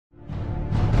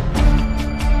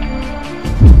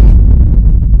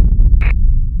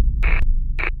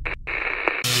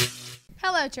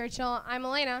Hello, Churchill. I'm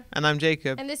Elena. And I'm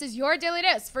Jacob. And this is your Daily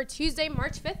Dose for Tuesday,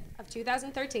 March 5th of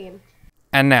 2013.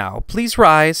 And now, please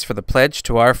rise for the pledge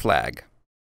to our flag.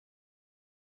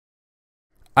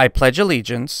 I pledge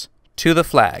allegiance to the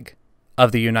flag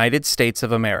of the United States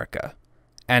of America,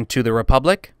 and to the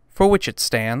republic for which it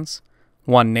stands,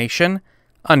 one nation,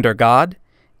 under God,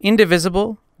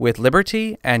 indivisible, with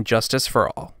liberty and justice for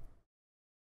all.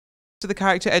 To the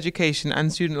Character Education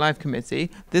and Student Life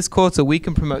Committee, this quarter we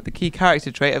can promote the key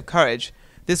character trait of courage.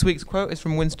 This week's quote is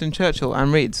from Winston Churchill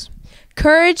and reads,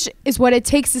 "Courage is what it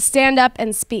takes to stand up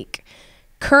and speak.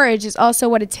 Courage is also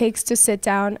what it takes to sit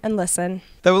down and listen."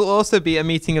 There will also be a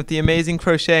meeting of the Amazing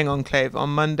Crocheting Enclave on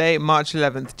Monday, March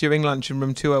 11th during lunch in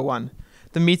room 201.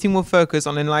 The meeting will focus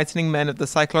on enlightening men of the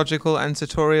psychological and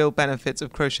sartorial benefits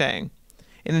of crocheting.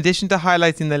 In addition to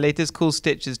highlighting the latest cool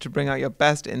stitches to bring out your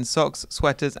best in socks,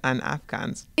 sweaters, and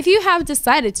afghans. If you have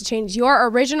decided to change your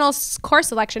original course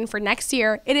selection for next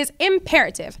year, it is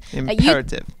imperative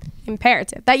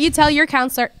that you tell your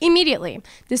counselor immediately.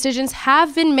 Decisions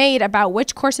have been made about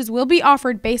which courses will be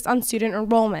offered based on student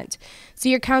enrollment. See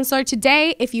your counselor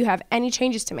today if you have any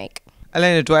changes to make.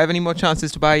 Elena, do I have any more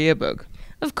chances to buy a yearbook?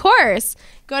 Of course!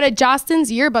 Go to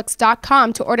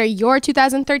jostensyearbooks.com to order your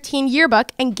 2013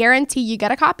 yearbook and guarantee you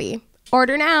get a copy.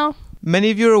 Order now.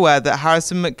 Many of you are aware that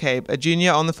Harrison McCabe, a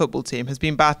junior on the football team, has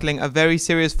been battling a very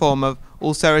serious form of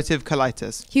ulcerative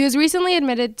colitis. He was recently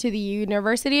admitted to the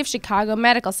University of Chicago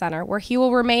Medical Center, where he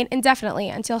will remain indefinitely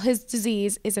until his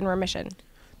disease is in remission.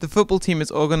 The football team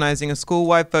is organizing a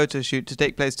school-wide photo shoot to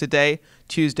take place today,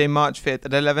 Tuesday, March 5th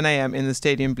at 11 a.m. in the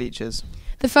stadium bleachers.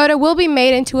 The photo will be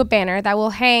made into a banner that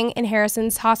will hang in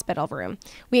Harrison's hospital room.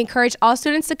 We encourage all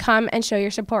students to come and show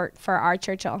your support for our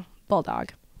Churchill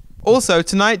Bulldog. Also,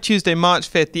 tonight, Tuesday, March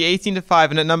 5th, the 18-5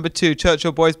 and at number 2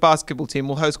 Churchill boys basketball team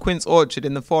will host Quince Orchard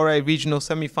in the 4A regional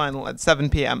semi-final at 7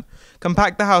 p.m. Come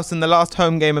pack the house in the last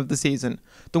home game of the season.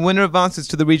 The winner advances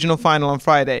to the regional final on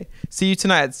Friday. See you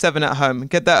tonight at 7 at home.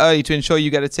 Get there early to ensure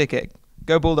you get a ticket.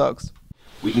 Go Bulldogs.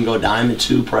 We can go diamond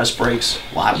 2, press brakes,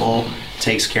 light bulb,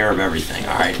 takes care of everything,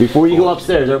 all right? Before you go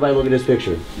upstairs, everybody look at this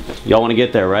picture. Y'all want to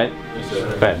get there, right? Yes, sir.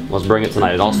 Okay, let's bring it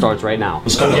tonight. It all starts right now.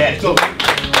 Let's go get it.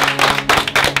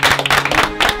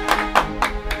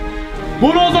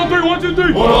 Bulldogs on 3, 1, 2,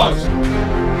 3. Bulldogs.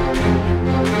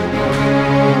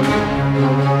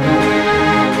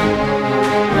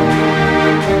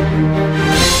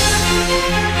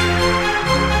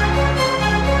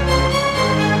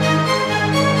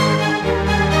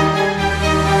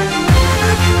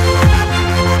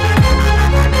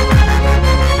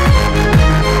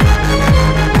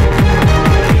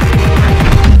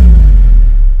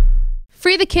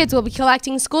 Free the Kids will be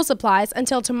collecting school supplies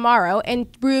until tomorrow in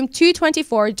room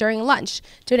 224 during lunch.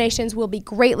 Donations will be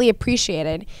greatly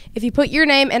appreciated. If you put your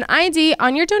name and ID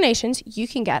on your donations, you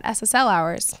can get SSL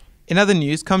hours. In other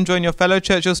news, come join your fellow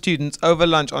Churchill students over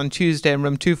lunch on Tuesday in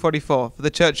room 244 for the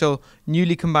Churchill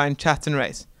newly combined Chat and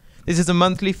Race. This is a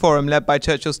monthly forum led by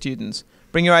Churchill students.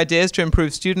 Bring your ideas to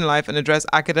improve student life and address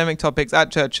academic topics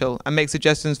at Churchill and make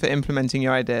suggestions for implementing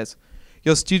your ideas.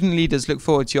 Your student leaders look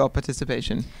forward to your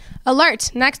participation.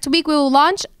 Alert! Next week we will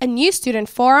launch a new student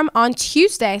forum on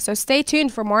Tuesday, so stay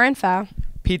tuned for more info.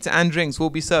 Pizza and drinks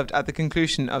will be served at the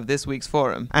conclusion of this week's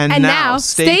forum. And now,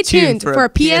 stay tuned for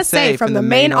a PSA from the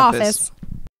main office.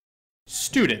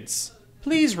 Students,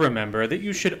 please remember that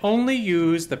you should only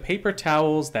use the paper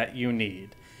towels that you need.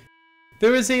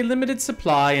 There is a limited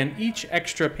supply and each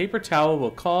extra paper towel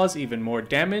will cause even more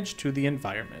damage to the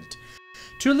environment.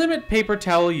 To limit paper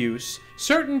towel use,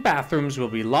 certain bathrooms will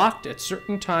be locked at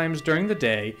certain times during the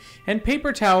day, and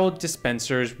paper towel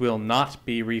dispensers will not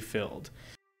be refilled.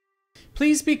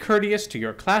 Please be courteous to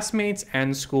your classmates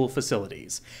and school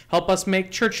facilities. Help us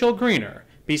make Churchill greener.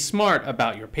 Be smart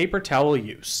about your paper towel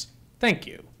use. Thank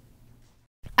you.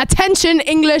 Attention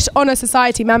English Honor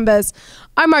Society members.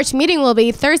 Our March meeting will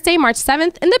be Thursday, March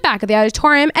 7th in the back of the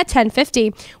auditorium at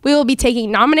 10:50. We will be taking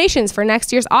nominations for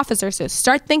next year's officers, so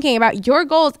start thinking about your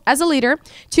goals as a leader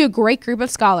to a great group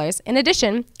of scholars. In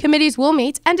addition, committees will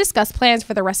meet and discuss plans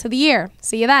for the rest of the year.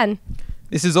 See you then.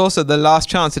 This is also the last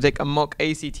chance to take a mock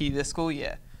ACT this school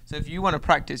year. So if you want to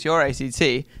practice your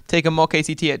ACT, take a mock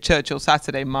ACT at Churchill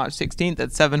Saturday, March 16th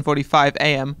at 7:45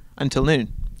 a.m. until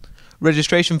noon.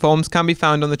 Registration forms can be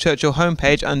found on the Churchill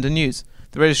homepage under News.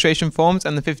 The registration forms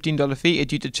and the $15 fee are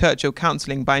due to Churchill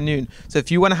counselling by noon. So if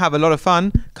you want to have a lot of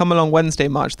fun, come along Wednesday,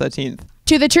 March 13th.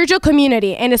 To the Churchill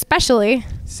community, and especially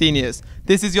seniors,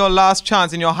 this is your last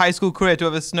chance in your high school career to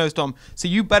have a snowstorm, so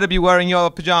you better be wearing your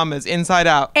pajamas inside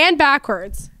out. And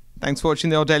backwards. Thanks for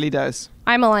watching the Old Daily Dose.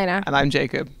 I'm Elena. And I'm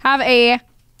Jacob. Have a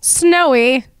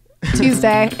snowy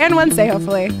Tuesday and Wednesday,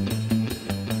 hopefully.